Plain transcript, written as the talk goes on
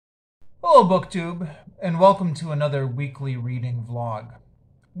Hello Booktube, and welcome to another weekly reading vlog.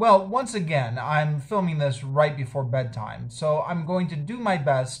 Well, once again, I'm filming this right before bedtime, so I'm going to do my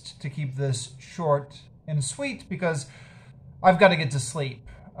best to keep this short and sweet because I've got to get to sleep.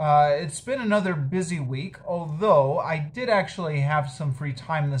 It's been another busy week, although I did actually have some free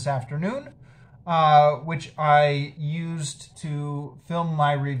time this afternoon, which I used to film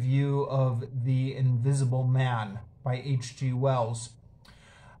my review of The Invisible Man by H.G. Wells.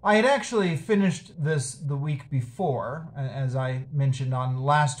 I had actually finished this the week before, as I mentioned on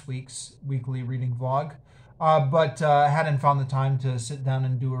last week's weekly reading vlog, but hadn't found the time to sit down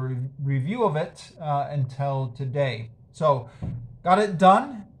and do a review of it until today. So, got it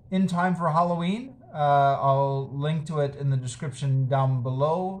done in time for Halloween. I'll link to it in the description down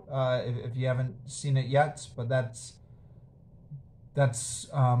below if you haven't seen it yet, but that's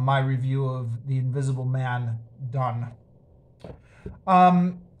my review of The Invisible Man done.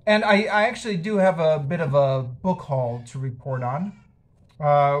 And I actually do have a bit of a book haul to report on.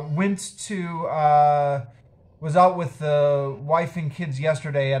 Was out with the wife and kids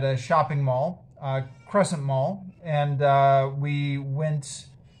yesterday at a shopping mall, Crescent Mall, and we went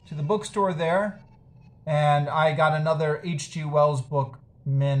to the bookstore there, and I got another H.G. Wells book,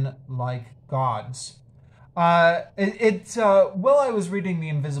 Men Like Gods. While I was reading The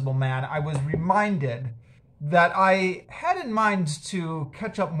Invisible Man, I was reminded that I had in mind to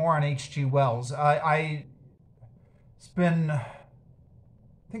catch up more on H.G. Wells. It's been, I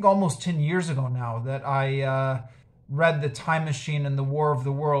think, almost 10 years ago now that I read The Time Machine and The War of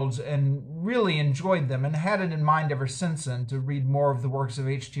the Worlds and really enjoyed them, and had it in mind ever since then to read more of the works of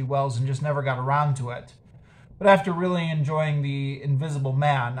H.G. Wells and just never got around to it. But after really enjoying The Invisible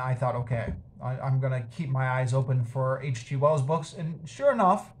Man, I thought, okay, I'm going to keep my eyes open for H.G. Wells books, and sure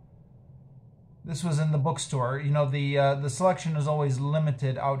enough, this was in the bookstore. You know, the selection is always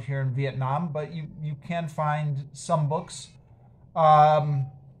limited out here in Vietnam, but you can find some books. And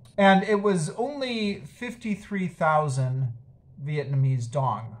it was only 53,000 Vietnamese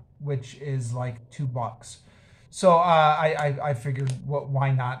dong, which is like $2. So I figured,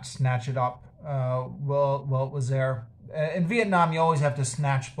 why not snatch it up? Well, it was there. In Vietnam, you always have to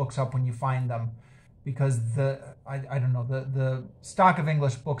snatch books up when you find them, because I don't know, the stock of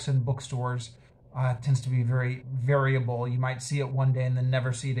English books in bookstores tends to be very variable. You might see it one day and then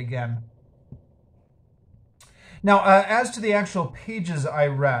never see it again. Now, as to the actual pages I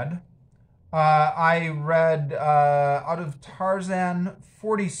read out of Tarzan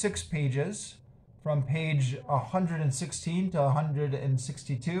 46 pages from page 116 to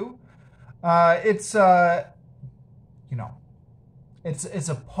 162. It's a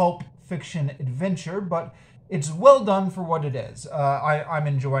pulp fiction adventure, but it's well done for what it is. I'm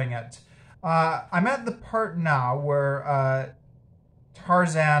enjoying it. I'm at the part now where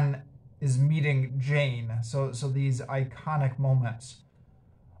Tarzan is meeting Jane, so these iconic moments.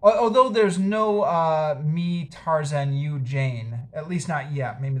 Although there's no me, Tarzan, you, Jane, at least not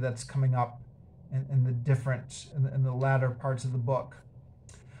yet. Maybe that's coming up in the latter parts of the book.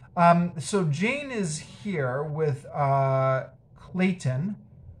 So Jane is here with Clayton,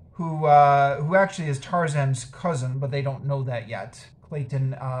 who actually is Tarzan's cousin, but they don't know that yet.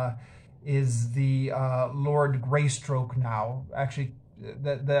 Clayton is the Lord Greystoke now. Actually,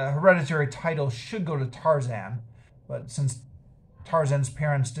 the hereditary title should go to Tarzan, but since Tarzan's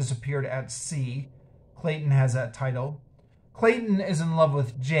parents disappeared at sea, Clayton has that title. Clayton is in love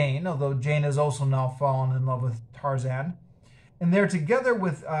with Jane, although Jane has also now fallen in love with Tarzan. And they're together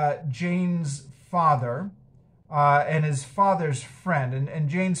with Jane's father and his father's friend. And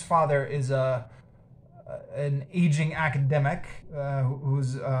Jane's father is an aging academic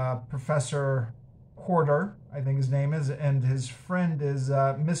who's Professor Porter, I think his name is, and his friend is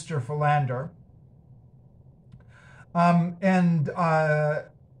Mr. Philander.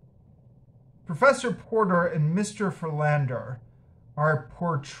 Professor Porter and Mr. Philander are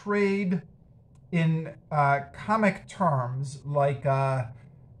portrayed in comic terms like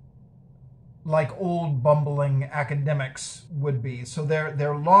old bumbling academics would be. So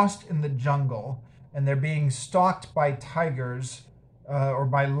they're lost in the jungle, and they're being stalked by tigers or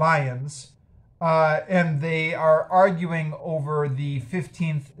by lions, and they are arguing over the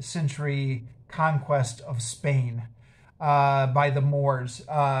 15th century conquest of Spain by the Moors.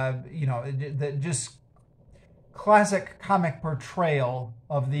 Just classic comic portrayal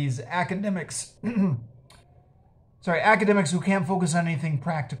of these academics. Academics who can't focus on anything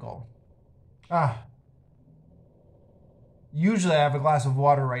practical. Usually I have a glass of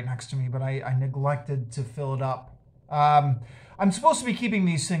water right next to me, but I neglected to fill it up. I'm supposed to be keeping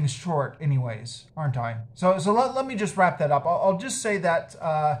these things short anyways, aren't I? So let me just wrap that up. I'll just say that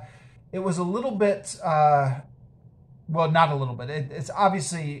it was a little bit, well, not a little bit. It's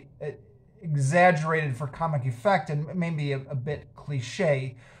obviously exaggerated for comic effect and maybe a bit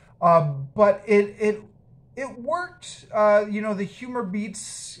cliche, but it worked. You know, the humor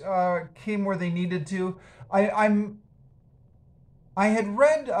beats came where they needed to. I had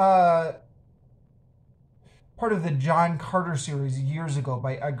read part of the John Carter series years ago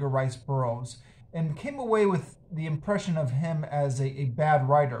by Edgar Rice Burroughs, and came away with the impression of him as a bad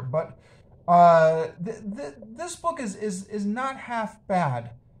writer. But this book is not half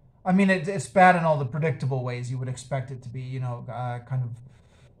bad. I mean, it's bad in all the predictable ways you would expect it to be, you know, kind of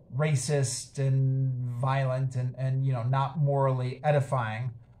racist and violent and you know, not morally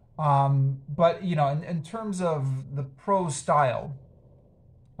edifying. But, you know, in terms of the prose style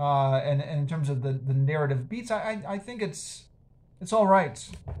and in terms of the narrative beats, I think it's all right.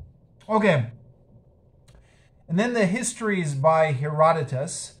 Okay. And then the Histories by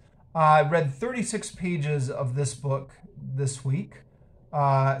Herodotus. I read 36 pages of this book this week.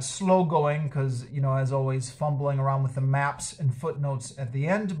 Slow going because, you know, as always, fumbling around with the maps and footnotes at the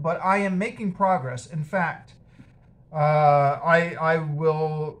end. But I am making progress. In fact, I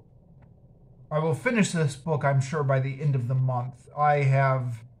will finish this book, I'm sure, by the end of the month. I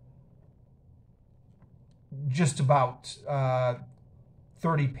have just about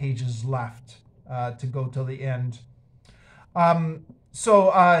 30 pages left to go till the end.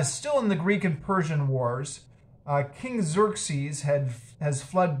 So still in the Greek and Persian wars, King Xerxes has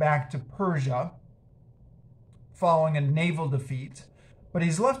fled back to Persia following a naval defeat, but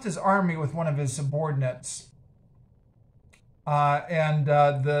he's left his army with one of his subordinates.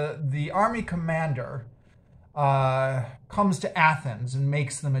 The army commander comes to Athens and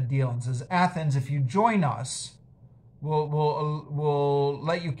makes them a deal and says, Athens, if you join us, we'll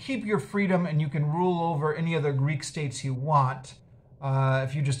let you keep your freedom and you can rule over any other Greek states you want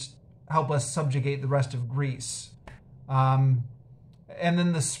if you just help us subjugate the rest of Greece. And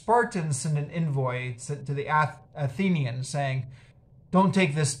then the Spartans send an envoy to the Athenians saying, don't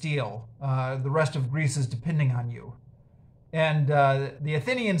take this deal. The rest of Greece is depending on you. And the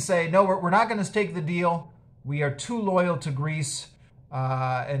Athenians say, no, we're not going to take the deal. We are too loyal to Greece.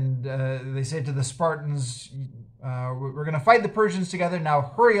 And they say to the Spartans, we're going to fight the Persians together.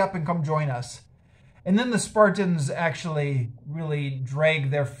 Now hurry up and come join us. And then the Spartans actually really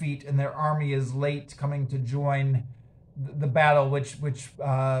drag their feet, and their army is late coming to join the battle, which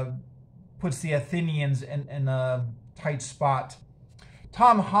puts the Athenians in a tight spot.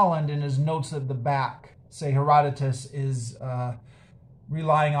 Tom Holland, in his notes at the back, say Herodotus is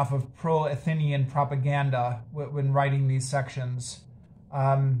relying off of pro-Athenian propaganda when writing these sections.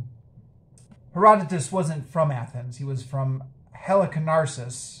 Herodotus wasn't from Athens. He was from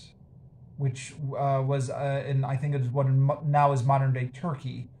Halicarnassus, which was in, I think it was what now is modern-day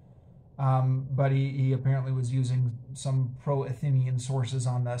Turkey. But he apparently was using some pro-Athenian sources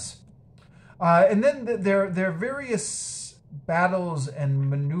on this. And then there are various battles and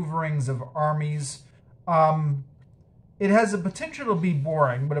maneuverings of armies. It has the potential to be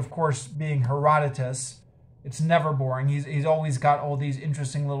boring, but of course, being Herodotus, it's never boring. He's always got all these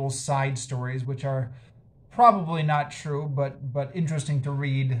interesting little side stories, which are probably not true, but interesting to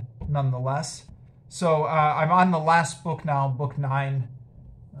read nonetheless. So I'm on the last book now, book 9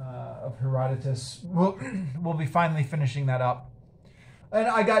 of Herodotus. We'll be finally finishing that up. And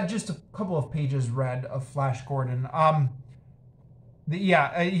I got just a couple of pages read of Flash Gordon.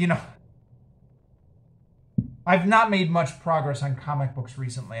 You know, I've not made much progress on comic books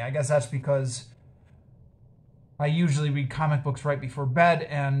recently. I guess that's because I usually read comic books right before bed,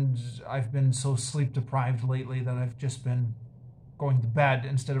 and I've been so sleep deprived lately that I've just been going to bed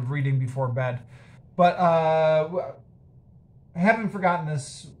instead of reading before bed. But I haven't forgotten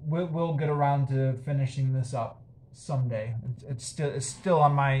this. We'll get around to finishing this up someday. It's still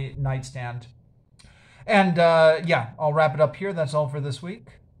on my nightstand. And yeah, I'll wrap it up here. That's all for this week.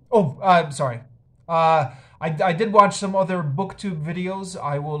 Oh, sorry. I did watch some other Booktube videos.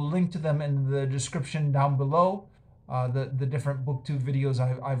 I will link to them in the description down below. The different Booktube videos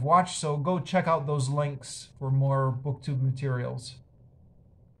I've watched. So go check out those links for more Booktube materials.